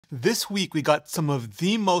This week we got some of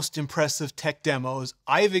the most impressive tech demos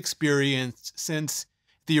I've experienced since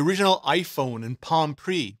the original iPhone and Palm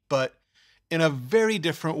Pre, but in a very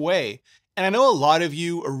different way. And I know a lot of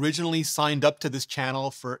you originally signed up to this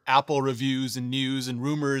channel for Apple reviews and news and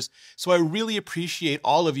rumors, so I really appreciate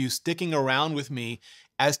all of you sticking around with me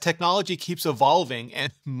as technology keeps evolving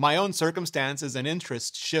and my own circumstances and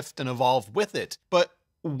interests shift and evolve with it. But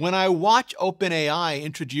when I watch OpenAI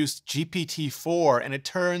introduce GPT-4 and it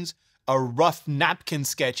turns a rough napkin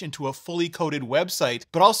sketch into a fully coded website,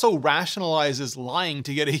 but also rationalizes lying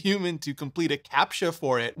to get a human to complete a CAPTCHA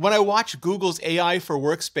for it. When I watch Google's AI for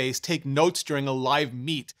Workspace take notes during a live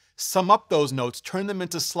meet, sum up those notes, turn them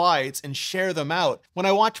into slides, and share them out. When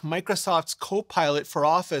I watch Microsoft's Copilot for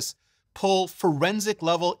Office pull forensic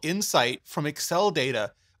level insight from Excel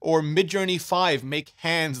data, or Midjourney 5 make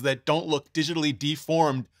hands that don't look digitally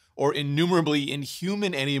deformed or innumerably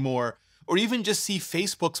inhuman anymore, or even just see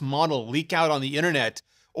Facebook's model leak out on the internet,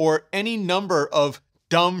 or any number of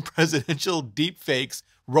dumb presidential deepfakes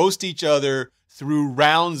roast each other through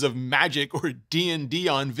rounds of magic or D&D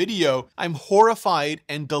on video, I'm horrified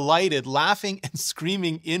and delighted, laughing and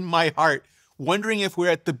screaming in my heart, wondering if we're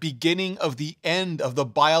at the beginning of the end of the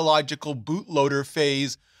biological bootloader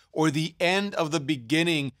phase, or the end of the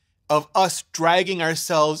beginning of us dragging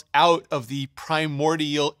ourselves out of the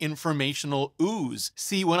primordial informational ooze.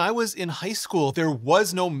 See, when I was in high school, there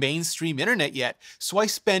was no mainstream internet yet, so I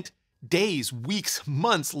spent days, weeks,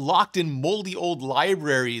 months locked in moldy old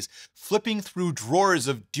libraries, flipping through drawers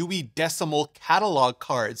of Dewey Decimal catalog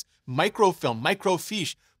cards, microfilm,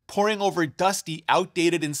 microfiche, poring over dusty,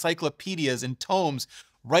 outdated encyclopedias and tomes,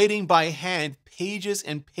 writing by hand pages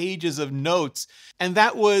and pages of notes. And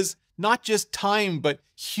that was not just time, but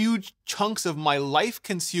huge chunks of my life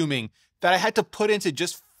consuming that I had to put into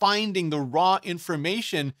just finding the raw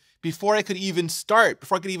information before I could even start,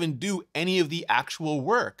 before I could even do any of the actual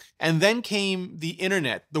work. And then came the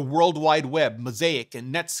internet, the World Wide Web, Mosaic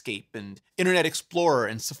and Netscape and Internet Explorer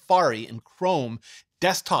and Safari and Chrome,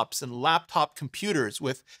 desktops and laptop computers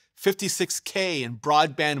with 56K and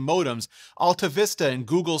broadband modems, Alta Vista and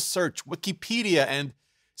Google Search, Wikipedia and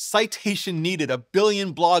citation needed, a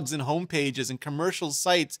billion blogs and homepages and commercial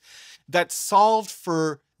sites that solved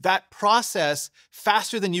for that process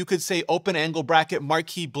faster than you could say open angle bracket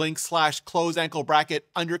marquee blink / close angle bracket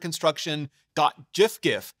under construction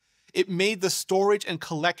 .gif. It made the storage and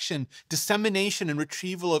collection, dissemination and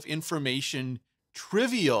retrieval of information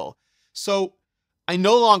trivial. So we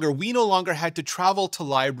no longer had to travel to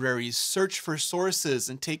libraries, search for sources,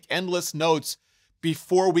 and take endless notes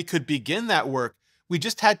before we could begin that work. We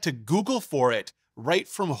just had to Google for it, right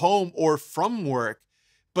from home or from work.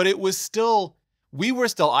 But I was still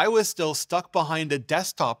stuck behind a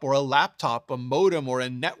desktop or a laptop, a modem or a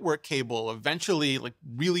network cable, eventually like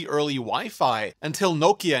really early Wi-Fi, until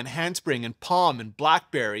Nokia and Handspring and Palm and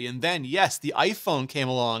BlackBerry. And then, yes, the iPhone came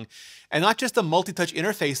along. And not just a multi-touch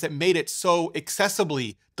interface that made it so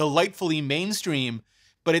accessibly, delightfully mainstream,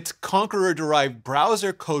 but its Conqueror-derived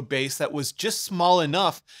browser code base that was just small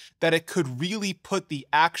enough that it could really put the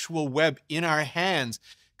actual web in our hands,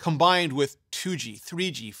 combined with 2G,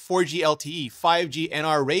 3G, 4G LTE, 5G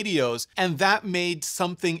NR radios, and that made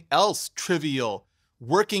something else trivial,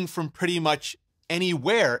 working from pretty much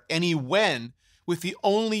anywhere, when, with the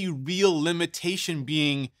only real limitation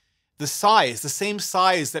being the size, the same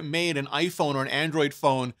size that made an iPhone or an Android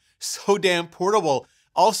phone so damn portable,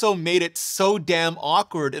 also made it so damn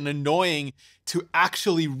awkward and annoying to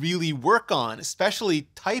actually really work on, especially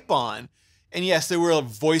type on. And yes, there were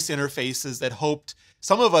voice interfaces that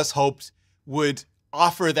some of us hoped would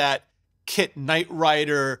offer that Kit Knight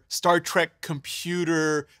Rider, Star Trek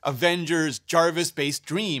computer, Avengers, Jarvis-based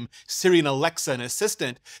dream, Siri and Alexa and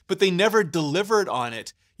Assistant, but they never delivered on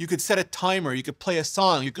it. You could set a timer, you could play a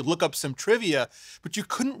song, you could look up some trivia, but you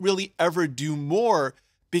couldn't really ever do more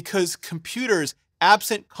because computers,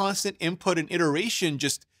 absent constant input and iteration,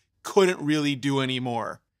 just couldn't really do any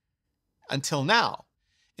more. Until now.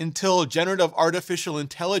 Until generative artificial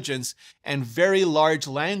intelligence and very large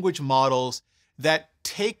language models that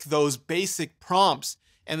take those basic prompts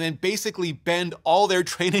and then basically bend all their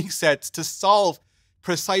training sets to solve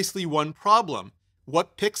precisely one problem.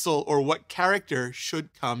 What pixel or what character should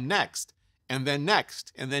come next? And then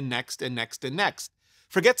next, and then next, and next, and next.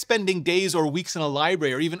 Forget spending days or weeks in a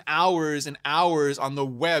library or even hours and hours on the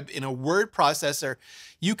web in a word processor.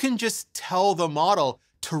 You can just tell the model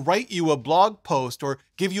to write you a blog post or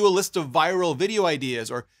give you a list of viral video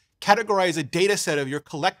ideas or categorize a data set of your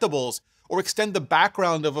collectibles or extend the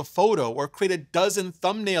background of a photo or create a dozen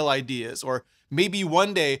thumbnail ideas or maybe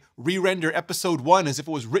one day re-render episode 1 as if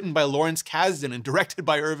it was written by Lawrence Kasdan and directed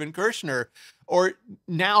by Irvin Kershner. Or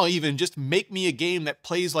now even just make me a game that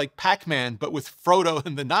plays like Pac-Man, but with Frodo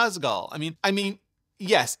and the Nazgul. I mean,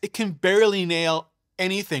 yes, it can barely nail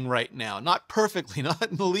anything right now. Not perfectly, not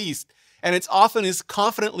in the least. And it's often as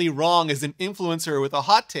confidently wrong as an influencer with a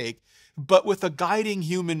hot take. But with a guiding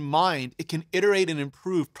human mind, it can iterate and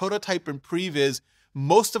improve, prototype and previs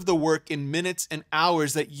most of the work in minutes and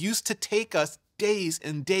hours that used to take us days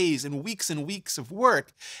and weeks and weeks of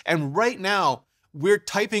work. And right now, we're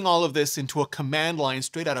typing all of this into a command line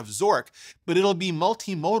straight out of Zork, but it'll be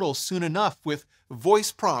multimodal soon enough with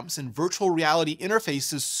voice prompts and virtual reality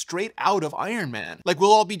interfaces straight out of Iron Man. Like,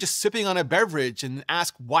 we'll all be just sipping on a beverage and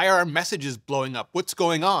ask, why are our messages blowing up? What's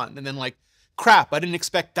going on? And then like, crap, I didn't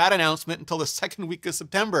expect that announcement until the second week of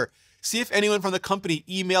September. See if anyone from the company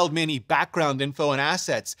emailed me any background info and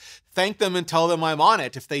assets. Thank them and tell them I'm on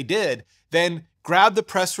it if they did. Then grab the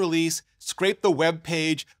press release, scrape the web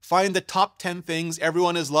page, find the top 10 things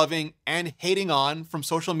everyone is loving and hating on from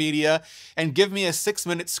social media, and give me a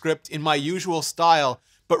 6-minute script in my usual style,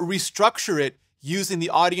 but restructure it using the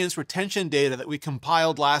audience retention data that we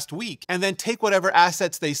compiled last week. And then take whatever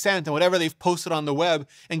assets they sent and whatever they've posted on the web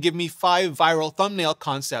and give me 5 viral thumbnail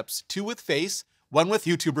concepts, 2 with face, 1 with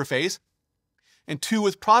YouTuber face, and 2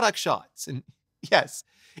 with product shots. And yes,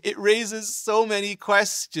 it raises so many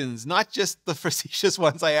questions, not just the facetious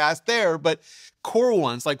ones I asked there, but core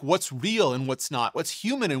ones like what's real and what's not, what's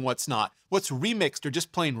human and what's not, what's remixed or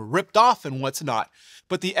just plain ripped off and what's not.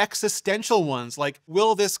 But the existential ones like,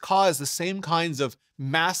 will this cause the same kinds of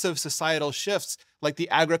massive societal shifts like the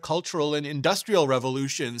agricultural and industrial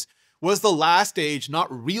revolutions? Was the last age not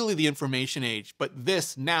really the information age, but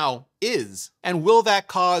this now is? And will that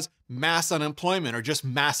cause mass unemployment or just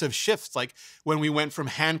massive shifts like when we went from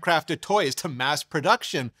handcrafted toys to mass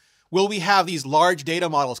production? Will we have these large data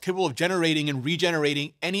models capable of generating and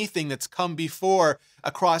regenerating anything that's come before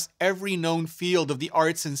across every known field of the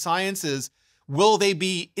arts and sciences? Will they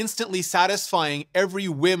be instantly satisfying every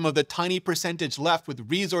whim of the tiny percentage left with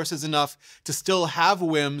resources enough to still have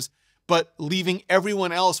whims, but leaving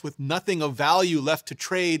everyone else with nothing of value left to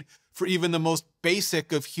trade for even the most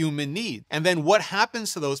basic of human needs? And then what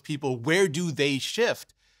happens to those people? Where do they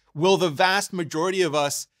shift? Will the vast majority of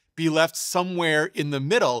us be left somewhere in the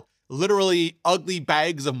middle, literally ugly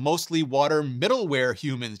bags of mostly water middleware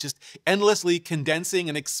humans, just endlessly condensing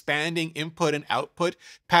and expanding input and output,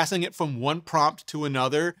 passing it from one prompt to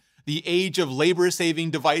another? The age of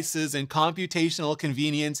labor-saving devices and computational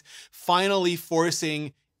convenience finally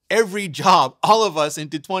forcing every job, all of us,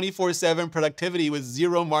 into 24/7 productivity with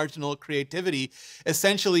zero marginal creativity,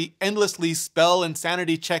 essentially endlessly spell and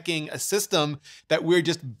sanity checking a system that we're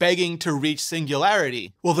just begging to reach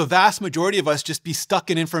singularity. Will the vast majority of us just be stuck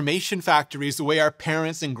in information factories the way our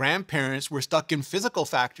parents and grandparents were stuck in physical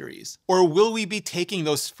factories? Or will we be taking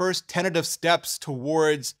those first tentative steps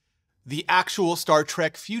towards the actual Star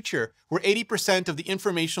Trek future, where 80% of the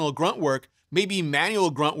informational grunt work, maybe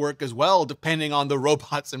manual grunt work as well, depending on the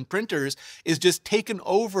robots and printers, is just taken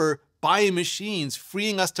over by machines,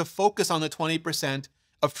 freeing us to focus on the 20%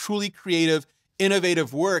 of truly creative,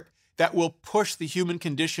 innovative work that will push the human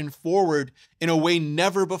condition forward in a way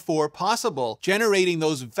never before possible, generating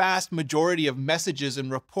those vast majority of messages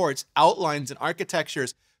and reports, outlines and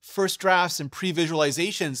architectures, first drafts and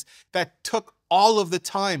pre-visualizations that took all of the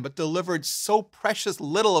time, but delivered so precious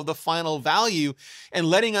little of the final value, and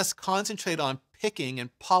letting us concentrate on picking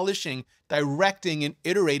and polishing, directing and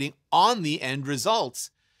iterating on the end results.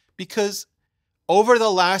 Because over the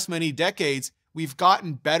last many decades, we've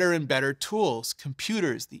gotten better and better tools,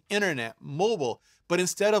 computers, the internet, mobile, but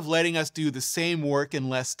instead of letting us do the same work in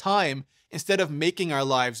less time, instead of making our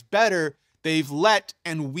lives better, they've let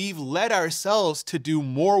and we've led ourselves to do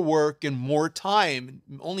more work in more time,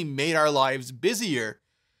 only made our lives busier.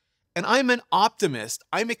 And I'm an optimist.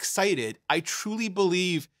 I'm excited. I truly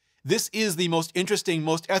believe this is the most interesting,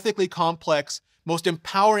 most ethically complex, most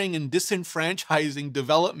empowering and disenfranchising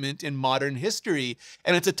development in modern history.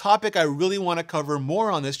 And it's a topic I really want to cover more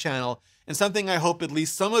on this channel, and something I hope at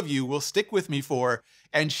least some of you will stick with me for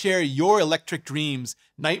and share your electric dreams,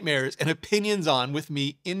 nightmares, and opinions on with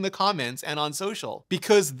me in the comments and on social.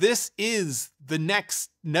 Because this is the next,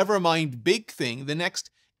 never mind big thing, the next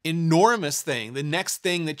enormous thing, the next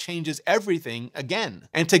thing that changes everything again.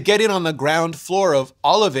 And to get in on the ground floor of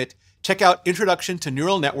all of it, check out Introduction to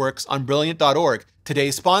Neural Networks on Brilliant.org,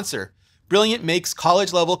 today's sponsor. Brilliant makes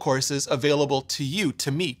college-level courses available to you,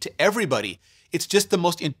 to me, to everybody. It's just the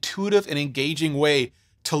most intuitive and engaging way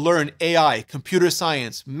to learn AI, computer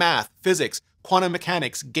science, math, physics, quantum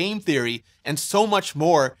mechanics, game theory, and so much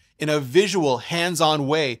more in a visual, hands-on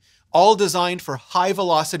way, all designed for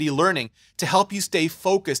high-velocity learning to help you stay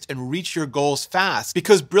focused and reach your goals fast.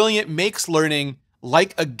 Because Brilliant makes learning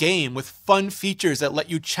like a game with fun features that let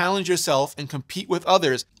you challenge yourself and compete with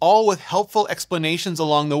others, all with helpful explanations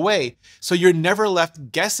along the way, so you're never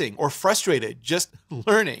left guessing or frustrated, just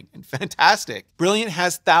learning. And fantastic. Brilliant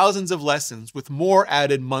has thousands of lessons with more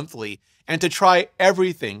added monthly. And to try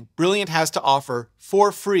everything Brilliant has to offer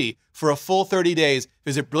for free for a full 30 days,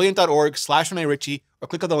 visit brilliant.org/Rene Ritchie or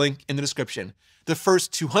click on the link in the description. The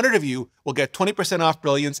first 200 of you will get 20% off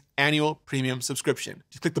Brilliant's annual premium subscription.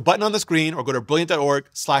 Just click the button on the screen or go to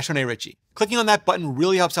brilliant.org/Rene Ritchie. Clicking on that button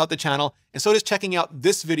really helps out the channel, and so does checking out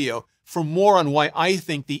this video for more on why I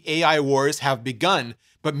think the AI wars have begun,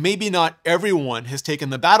 but maybe not everyone has taken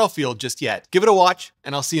the battlefield just yet. Give it a watch,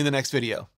 and I'll see you in the next video.